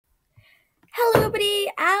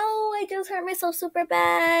everybody! Ow, I just hurt myself super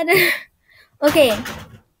bad. Okay,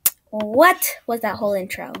 what was that whole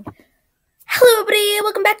intro? Hello everybody,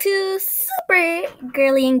 welcome back to Super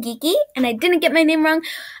Girly and Geeky. And I didn't get my name wrong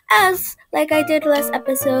as like I did last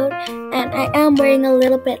episode. And I am wearing a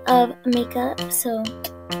little bit of makeup, so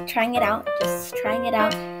trying it out, just trying it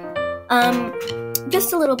out.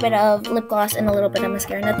 Just a little bit of lip gloss and a little bit of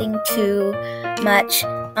mascara, nothing too much.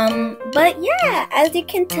 But yeah, as you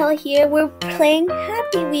can tell here, we're playing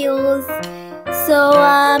Happy Wheels. So,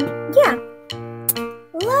 yeah.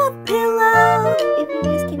 Love pillow. If you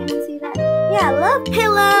guys can even see that. Yeah, love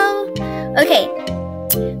pillow. Okay,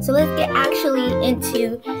 so let's get actually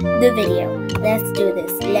into the video. Let's do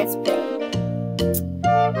this. Let's play.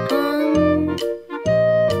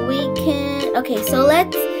 Okay, so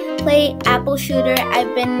let's play Apple Shooter.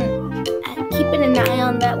 I've been keeping an eye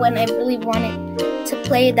on that one. I really wanted to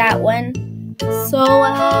play that one. So,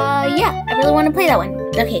 yeah, I really want to play that one.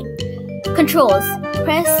 Okay, controls.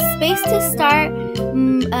 Press space to start,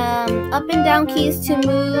 up and down keys to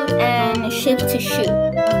move, and shift to shoot.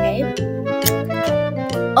 Okay.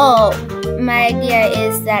 Oh, my idea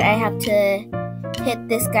is that I have to hit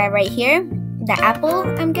this guy right here. The apple,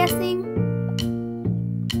 I'm guessing.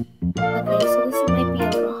 Okay, so this might be a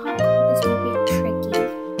little hard. This might be tricky.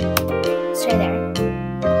 Let's try there.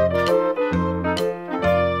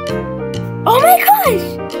 Oh my gosh!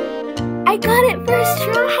 I got it first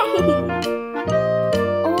try!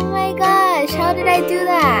 Oh my gosh, how did I do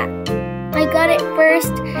that? I got it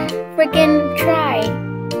first freaking try.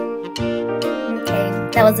 Okay,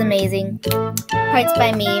 that was amazing. Parts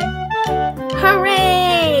by me.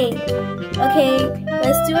 Hooray! Okay,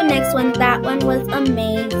 let's do a next one. That one was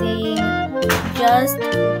amazing. Just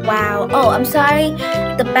wow. Oh, I'm sorry.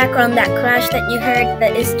 The background, that crash that you heard,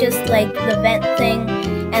 that is just like the vent thing,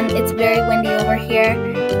 and it's very windy over here.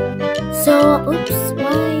 So, oops,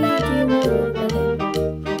 why do you move?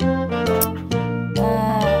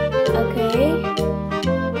 Okay.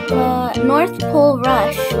 North Pole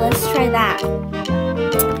Rush. Let's try that.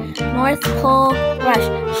 North Pole Rush.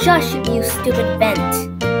 Shush, you stupid vent.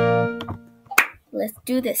 Let's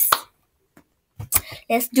do this.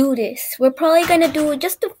 Let's do this. We're probably gonna do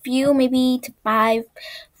just a few, maybe to 4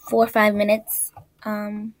 or 5 minutes.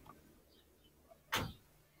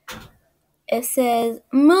 It says,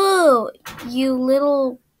 "Moo, you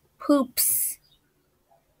little poops."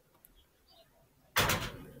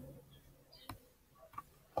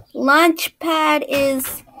 Launch pad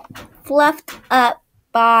is fluffed up,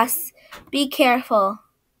 boss. Be careful.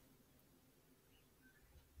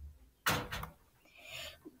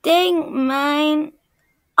 Dang, mine.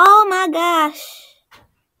 Oh my gosh.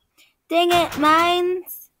 Dang it,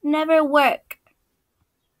 mine's never work.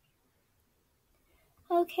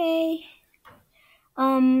 Okay.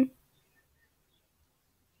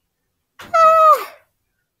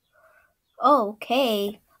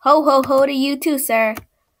 Okay. Ho ho ho to you too, sir.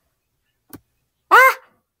 Ah!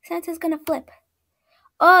 Santa's gonna flip.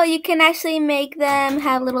 Oh, you can actually make them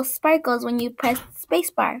have little sparkles when you press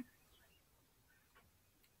spacebar.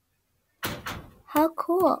 How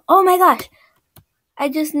cool. Oh my gosh. I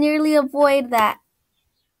just nearly avoided that.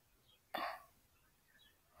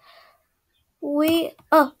 Wait.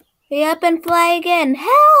 Oh, hurry up and fly again.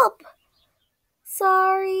 Help!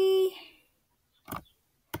 Sorry.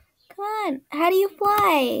 Come on. How do you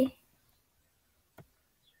fly?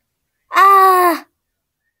 Ah!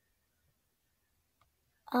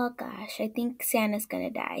 Oh gosh, I think Santa's gonna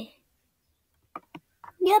die.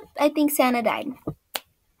 Yep, I think Santa died.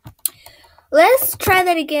 Let's try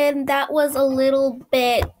that again. That was a little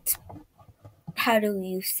bit, how do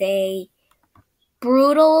you say,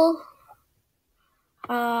 brutal.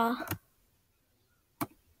 Oh,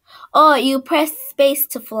 you press space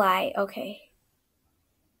to fly. Okay.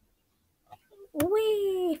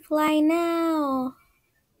 Wee, fly now.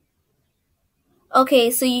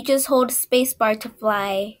 Okay, so you just hold spacebar to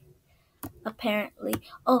fly, apparently.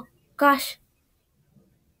 Oh, gosh.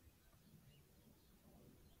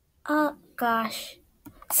 Oh, gosh.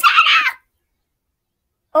 Santa!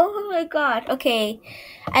 Oh my god. Okay,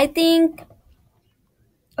 I think...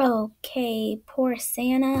 Okay, poor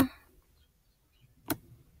Santa.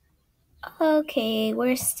 Okay,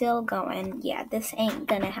 we're still going. Yeah, this ain't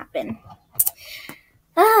gonna happen.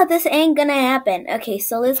 This ain't gonna happen. Okay,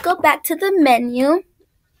 so let's go back to the menu.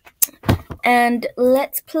 And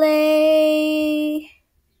let's play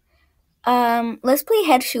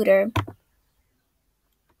head shooter.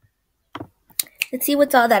 Let's see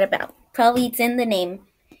what's all that about. Probably it's in the name.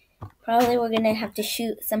 Probably we're gonna have to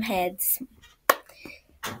shoot some heads.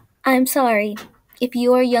 I'm sorry. If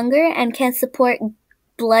you are younger and can't support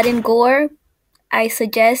blood and gore, I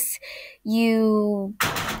suggest you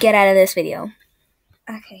get out of this video.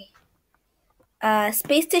 Okay.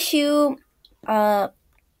 Space to shoot.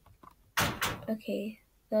 Okay.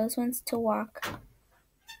 Those ones to walk.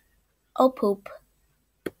 Oh, poop.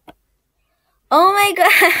 Oh my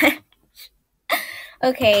god.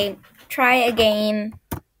 Okay. Try again.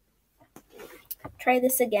 Try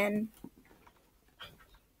this again.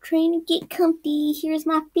 Trying to get comfy. Here's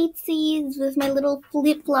my feetsies with my little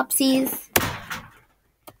flip-flopsies.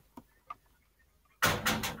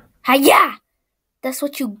 Hiya! That's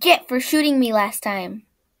what you get for shooting me last time.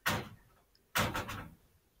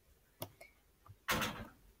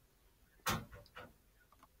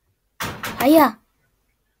 Hiya!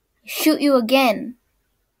 Shoot you again.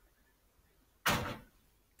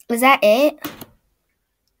 Is that it?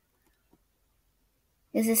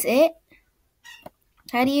 Is this it?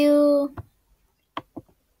 How do you...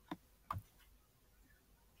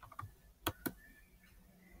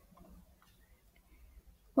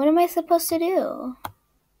 What am I supposed to do?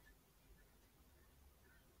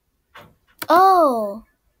 Oh!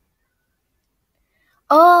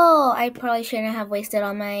 Oh! I probably shouldn't have wasted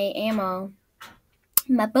all my ammo.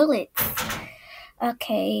 My bullets.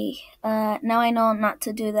 Okay. Now I know not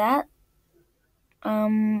to do that.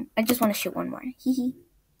 I just want to shoot one more. Hee.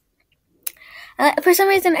 For some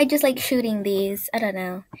reason, I just like shooting these. I don't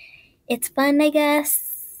know. It's fun, I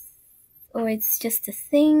guess. Or it's just a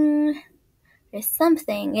thing. There's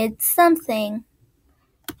something. It's something.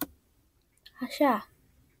 Hasha.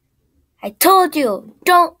 I told you,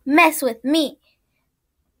 don't mess with me.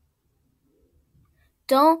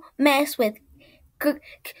 Don't mess with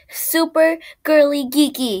super girly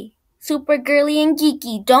geeky. Super girly and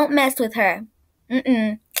geeky. Don't mess with her.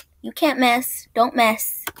 You can't mess. Don't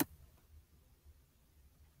mess.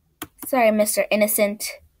 Sorry, Mr.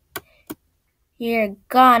 Innocent. You're a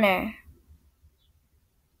goner.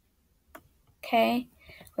 Okay.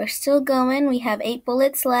 We're still going. We have 8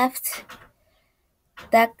 bullets left.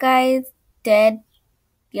 That guy's dead.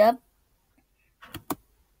 Yup.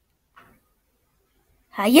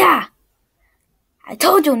 Hiya! I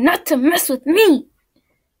told you not to mess with me.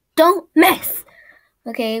 Don't mess.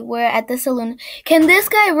 Okay, we're at the saloon. Can this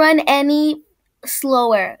guy run any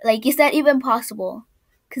slower? Like, is that even possible?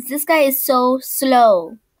 Because this guy is so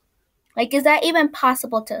slow. Like, is that even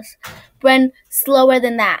possible to run slower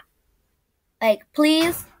than that? Like,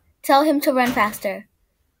 please tell him to run faster.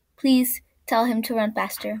 Please tell him to run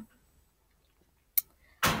faster.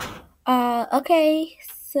 Okay.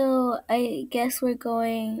 So, I guess we're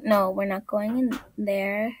going... No, we're not going in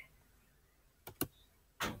there.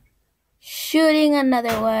 Shooting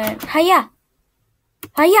another one. Hiya!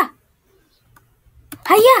 Hiya!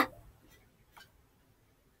 Hiya!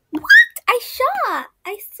 What? I shot!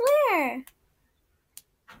 I swear!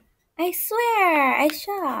 I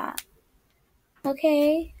shot.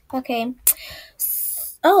 Okay.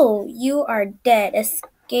 Oh, you are dead.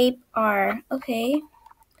 Escape R. Okay.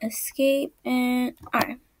 Escape and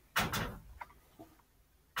R.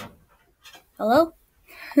 Hello?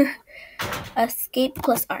 Escape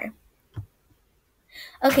plus R.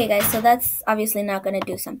 Okay, guys, so that's obviously not gonna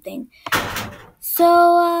do something.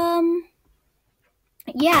 So,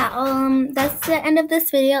 yeah, that's the end of this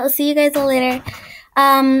video. I'll see you guys all later.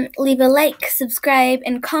 Leave a like, subscribe,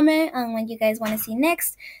 and comment on what you guys want to see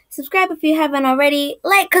next. Subscribe if you haven't already.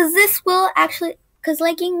 Like, because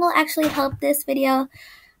liking will actually help this video.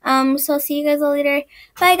 So I'll see you guys all later.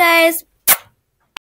 Bye, guys.